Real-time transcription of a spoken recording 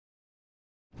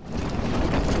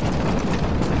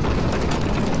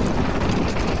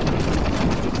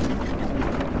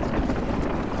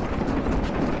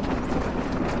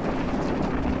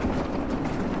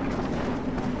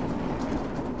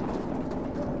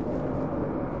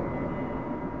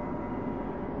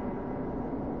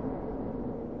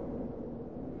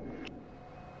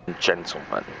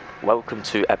Gentlemen, welcome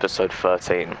to episode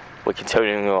 13. We're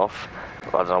continuing off,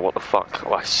 I don't know what the fuck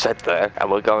I said there, and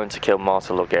we're going to kill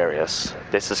Martyr Logarius.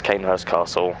 This is Kanehurst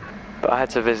Castle, but I had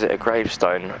to visit a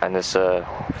gravestone, and there's a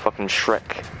fucking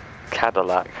Shrek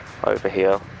Cadillac over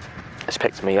here. It's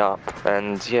picked me up,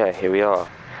 and yeah, here we are.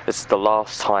 This is the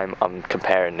last time I'm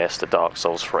comparing this to Dark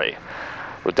Souls 3.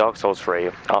 With Dark Souls 3,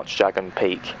 Archdragon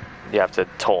Peak, you have to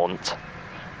taunt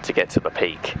to get to the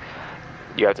peak.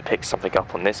 You have to pick something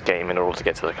up on this game in order to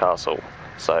get to the castle.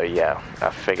 So yeah, I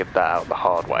figured that out the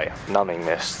hard way. Numbing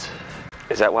Mist.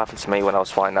 Is that what happened to me when I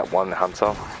was fighting that one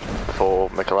hunter for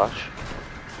Mikolash?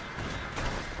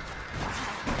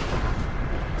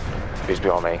 Who's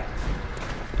behind me?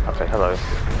 Okay, hello.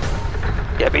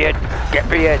 Get me in! Get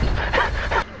me in!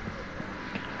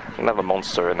 Another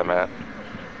monster in the minute.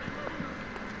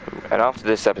 And after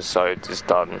this episode is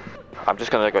done, I'm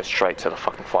just gonna go straight to the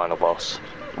fucking final boss.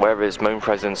 Whether it's Moon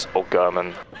Presence or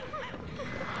Gurman,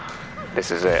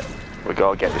 this is it. We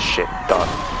gotta get this shit done.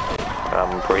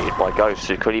 I'm greeted by ghosts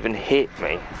who could even hit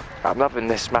me. I'm loving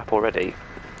this map already,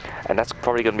 and that's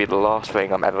probably gonna be the last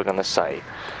thing I'm ever gonna say,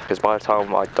 because by the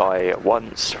time I die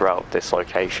once throughout this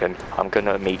location, I'm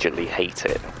gonna immediately hate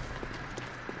it.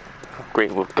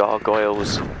 Greeted with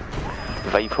gargoyles,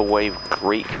 vaporwave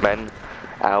Greek men.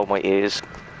 Ow, my ears.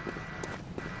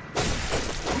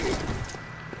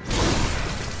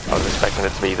 I was expecting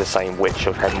it to be the same Witch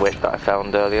of Henwick that I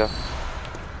found earlier,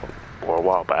 or a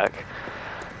while back,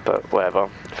 but whatever.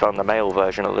 Found the male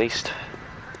version at least,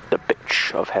 the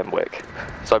Bitch of Henwick.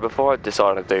 So before I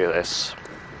decided to do this,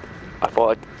 I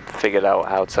thought I'd figured out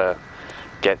how to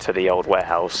get to the old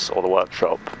warehouse or the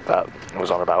workshop that I was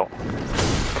on about.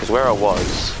 Because where I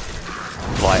was,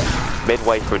 like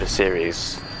midway through the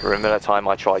series, remember that time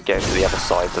I tried getting to the other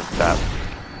side of that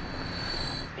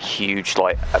huge,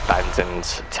 like, abandoned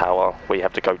tower where you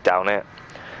have to go down it,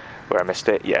 where I missed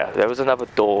it? Yeah, there was another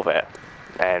door there,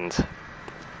 and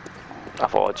I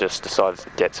thought I'd just decide to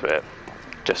get to it,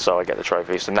 just so I get the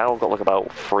trophy. So now I've got like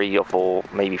about 3 or 4,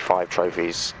 maybe 5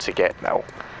 trophies to get now,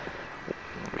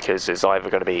 because there's either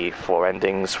going to be 4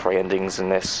 endings, 3 endings in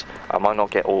this. I might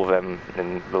not get all of them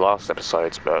in the last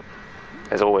episodes, but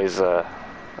there's always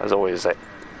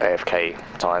AFK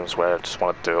times where I just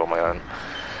want to do it on my own.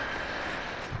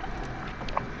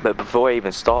 But before I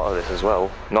even started this as well,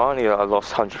 not only I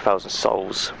lost 100,000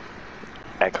 souls,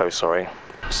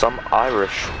 some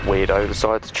Irish weirdo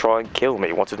decided to try and kill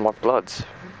me, wanted my blood,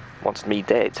 wanted me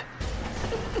dead.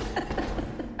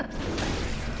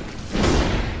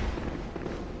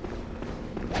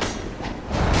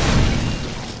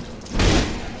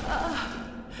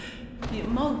 You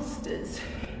monsters.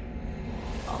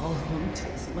 All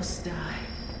hunters must die.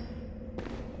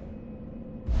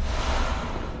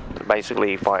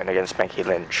 Basically fighting against Becky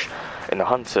Lynch in the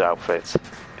hunter outfit,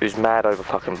 who's mad over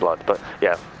fucking blood. But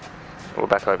yeah, we're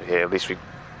back over here. At least we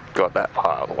got that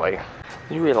part out of the way.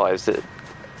 You realise that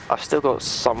I've still got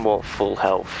somewhat full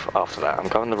health after that. I'm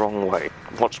going the wrong way.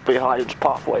 What's behind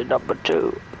pathway number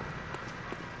 2?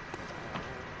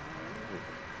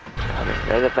 An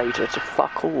elevator to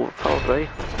fuck all, probably.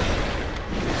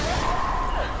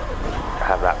 I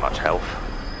have that much health.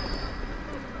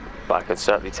 But I can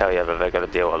certainly tell you that they're going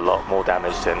to deal a lot more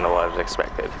damage than what I was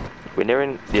expected. We're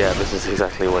nearing... yeah, this is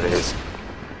exactly what it is.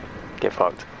 Get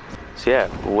fucked. So yeah,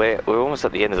 we're almost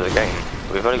at the end of the game.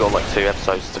 We've only got like 2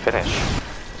 episodes to finish.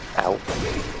 Ow.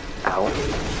 Ow.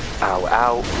 Ow,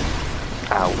 ow.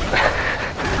 Ow.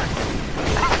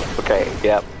 Okay,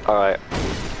 yep, alright.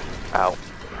 Ow.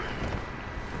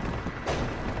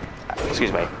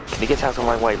 Excuse me, can you get out of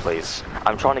my way, please?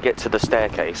 I'm trying to get to the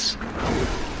staircase.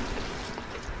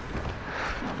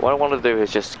 What I want to do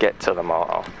is just get to the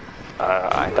Martyr.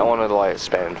 I don't want to like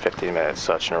spend 15 minutes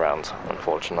searching around,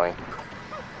 unfortunately.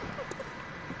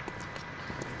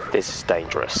 This is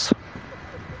dangerous.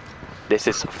 This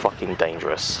is fucking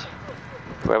dangerous.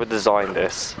 Whoever designed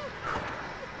this...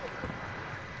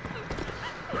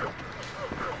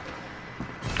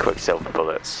 Quicksilver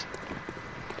bullets.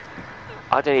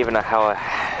 I don't even know how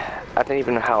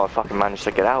I fucking managed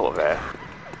to get out of there.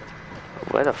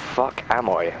 Where the fuck am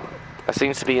I? I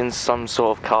seem to be in some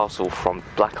sort of castle from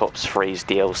Black Ops 3's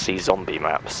DLC zombie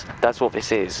maps. That's what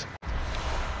this is.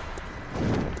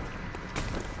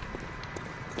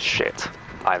 Shit.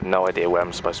 I have no idea where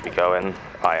I'm supposed to be going.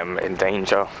 I am in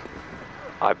danger.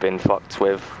 I've been fucked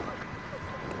with.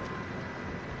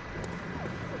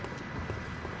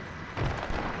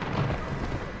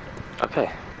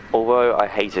 Okay. Although I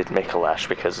hated Mikolash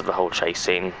because of the whole chase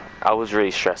scene, I was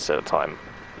really stressed at the time.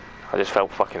 I just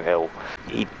felt fucking ill.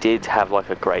 He did have like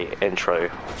a great intro.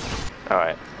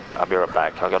 Alright, I'll be right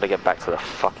back. I gotta get back to the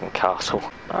fucking castle.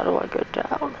 How do I get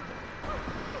down?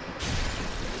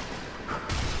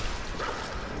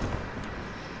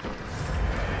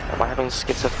 Am I having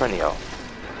schizophrenia?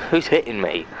 Who's hitting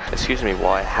me? Excuse me,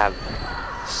 why I have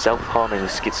self-harming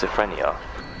schizophrenia.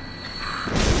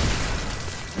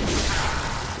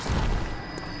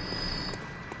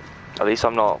 At least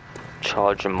I'm not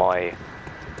charging my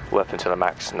weapon to the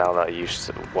max now that I used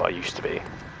to be.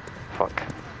 Fuck.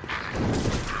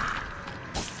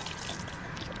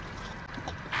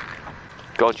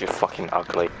 God, you're fucking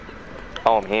ugly.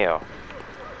 Oh, I'm here.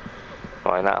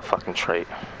 Oh, ain't that a fucking treat?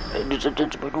 Ladies and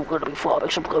gentlemen, we're gonna be farming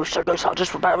some ghost seconds. I'll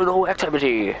just prepare all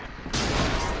activity.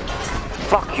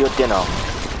 Fuck your dinner.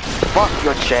 Fuck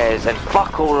your chairs, and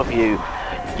fuck all of you.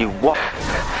 You what?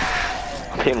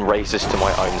 I'm being racist to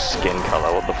my own skin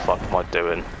colour. What the fuck am I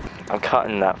doing? I'm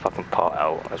cutting that fucking part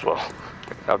out as well.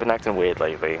 I've been acting weird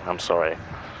lately. I'm sorry.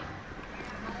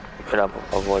 But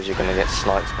otherwise you're gonna get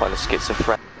sniped by the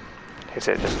schizophrenic. Hit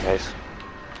it just in case.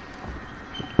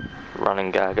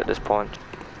 Running gag at this point.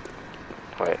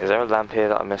 Wait, is there a lamp here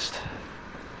that I missed?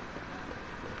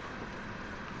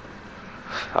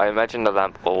 I imagine the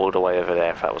lamp all the way over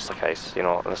there if that was the case. You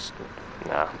know what, let's...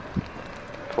 Nah.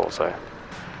 Thought so.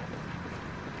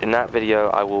 In that video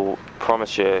I will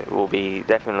promise you will be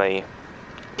definitely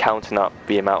counting up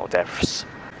the amount of deaths.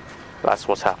 That's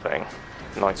what's happening.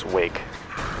 Nice wig.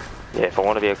 Yeah, if I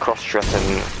want to be a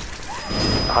cross-dressing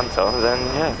hunter, then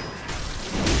yeah.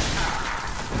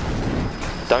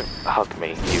 Don't hug me,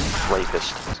 you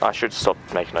rapist. I should stop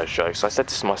making those jokes. I said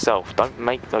this to myself, don't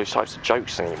make those types of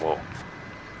jokes anymore.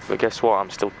 But guess what, I'm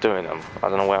still doing them. I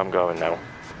don't know where I'm going now.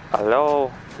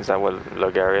 Hello? Is that where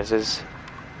Logarius is?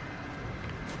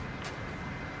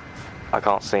 I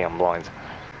can't see, I'm blind.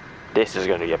 This is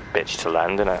going to be a bitch to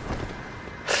land, isn't it?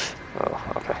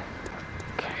 Oh, okay.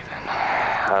 Okay then.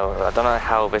 I don't know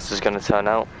how this is going to turn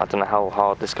out. I don't know how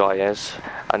hard this guy is.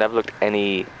 I never looked at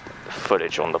any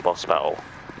footage on the boss battle.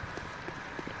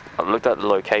 I've looked at the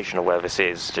location of where this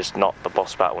is, just not the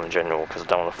boss battle in general, because I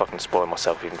don't want to fucking spoil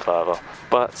myself even further.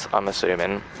 But I'm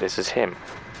assuming this is him,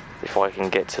 if I can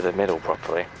get to the middle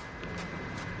properly.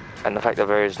 And the fact that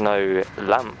there is no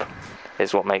lamp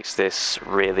is what makes this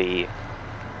really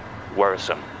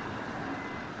worrisome.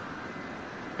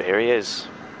 But here he is.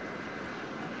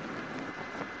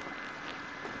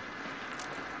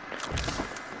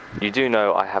 You do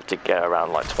know I have to get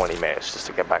around like 20 minutes just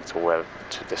to get back to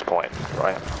this point,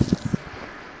 right?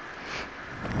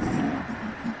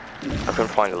 I couldn't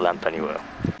find a lamp anywhere.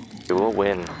 We will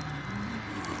win.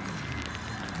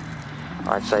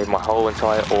 I'd say my whole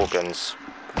entire organs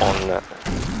on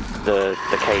the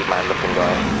caveman looking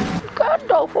guy.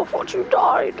 Gandalf, I thought you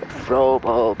died.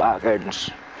 Frobo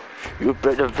Baggins, you've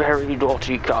been a very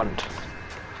naughty cunt.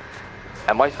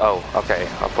 Am I? Oh, okay.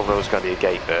 I thought there was going to be a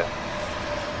gate there.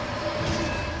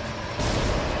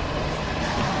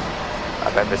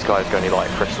 I bet this guy's going to like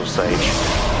Crystal Sage.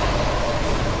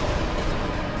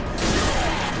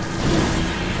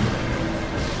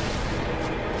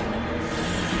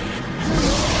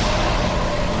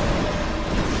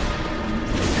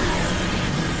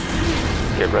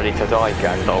 Get ready to die,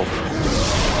 Gandalf.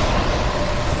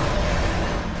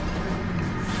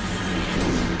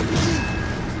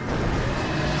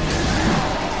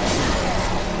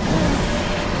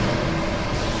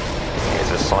 Here's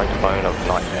a cyclone of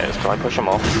nightmares. Can I push him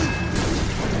off?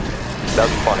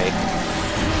 That'd be funny.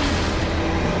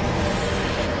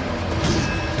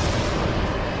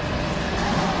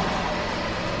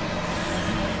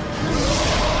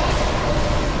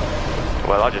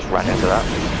 Well, I just ran into that.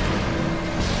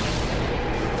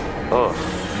 Oh,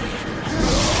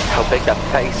 how big that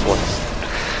face was.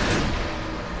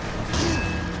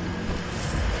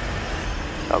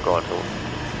 Oh god.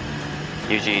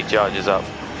 UG charges up.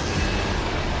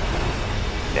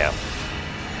 Yeah.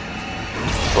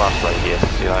 Blast radius,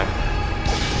 you know.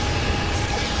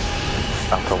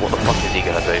 After what the fuck is he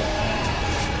gonna do?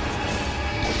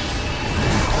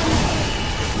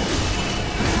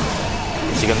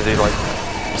 Is he gonna do like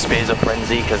Spears of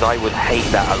Frenzy? Because I would hate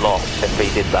that a lot if he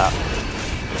did that.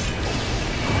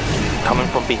 Coming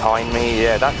from behind me,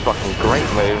 yeah, that's a fucking great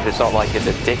move. It's not like it's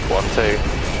a dick one too.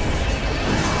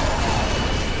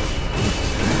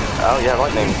 Oh yeah,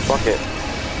 lightning, fuck it.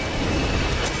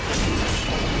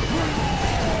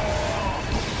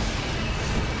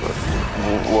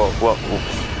 What?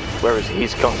 Where is he?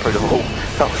 He's gone through the wall.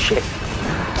 Oh shit.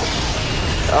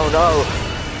 Oh no.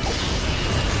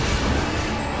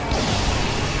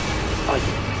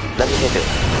 Let me hit it.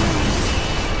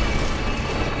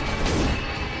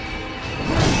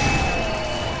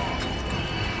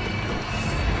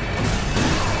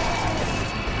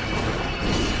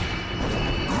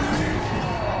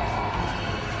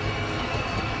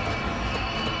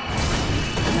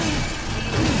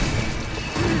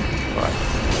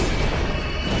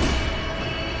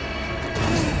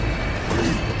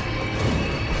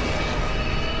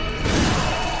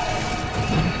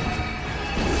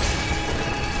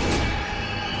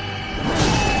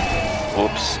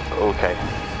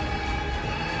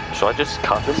 Should I just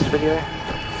cut this video?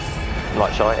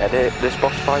 Like, should I edit this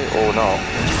boss fight or not?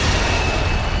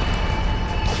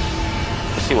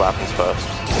 Let's see what happens first.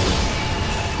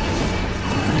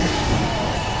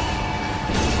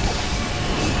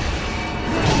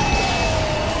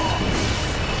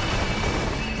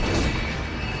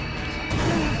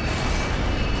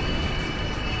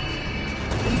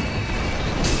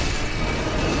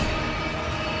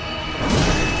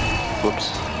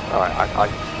 Whoops.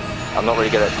 Alright, I'm not really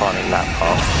good at timing that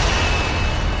part.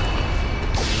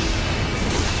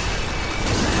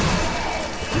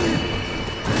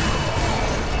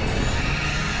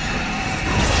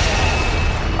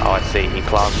 Oh, I see, he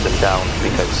plants them down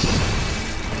because...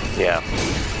 yeah.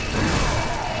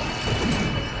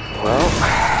 Well...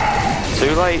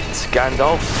 too late,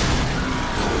 Gandalf.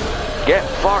 Get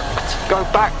fucked! Go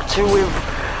back to him!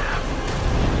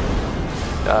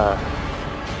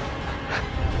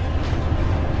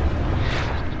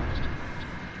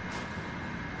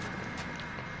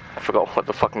 I forgot what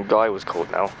the fucking guy was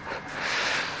called now.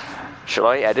 Should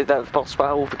I edit that boss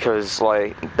battle? Because,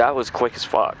 like, that was quick as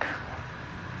fuck.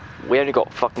 We only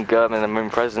got fucking German and Moon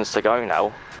Presence to go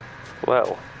now.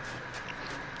 Well.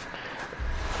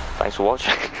 Thanks for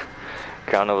watching.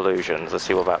 Crown of Illusions, let's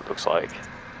see what that looks like.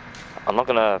 I'm not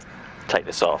gonna take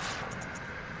this off.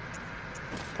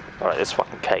 Alright, this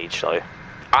fucking cage though.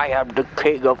 I am the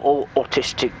king of all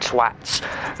autistic twats.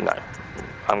 No,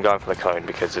 I'm going for the cone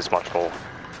because it's much more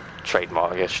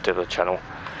trademarkish to the channel.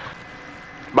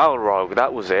 Balrog,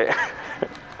 that was it.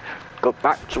 Go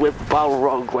back to it,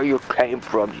 Balrog, where you came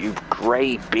from, you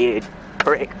grey beard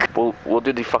prick. We'll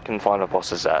do the fucking final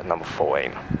bosses at number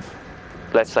 14.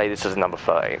 Let's say this is number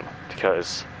 13,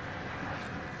 because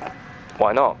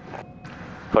why not?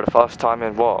 For the first time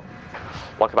in what?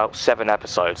 Like about 7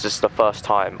 episodes, this is the first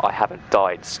time I haven't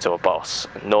died to a boss,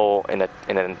 nor in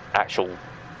an actual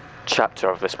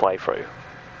chapter of this playthrough.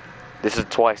 This is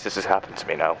twice this has happened to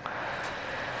me now.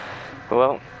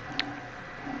 Well,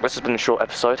 this has been a short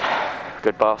episode.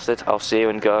 Good bastard. I'll see you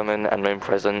in German and Moon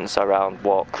Presence around,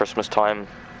 what, Christmas time?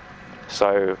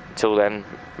 So, till then,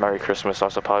 Merry Christmas, I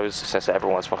suppose, since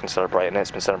everyone's fucking celebrating it. It's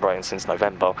been celebrating since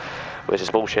November, which is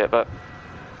bullshit, but...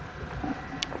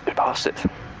 good bastard.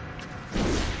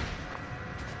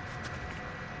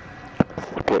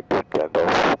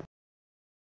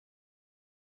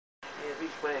 Every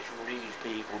special these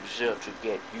people deserve to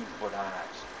get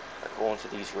euthanized, according to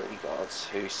these retards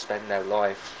who spend their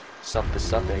life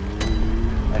sub-subbing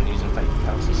and using fake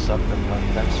accounts to sub them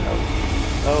like themselves.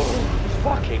 Oh,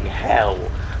 fucking hell!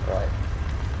 Right.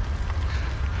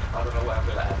 I don't know where I'm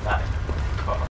gonna end that.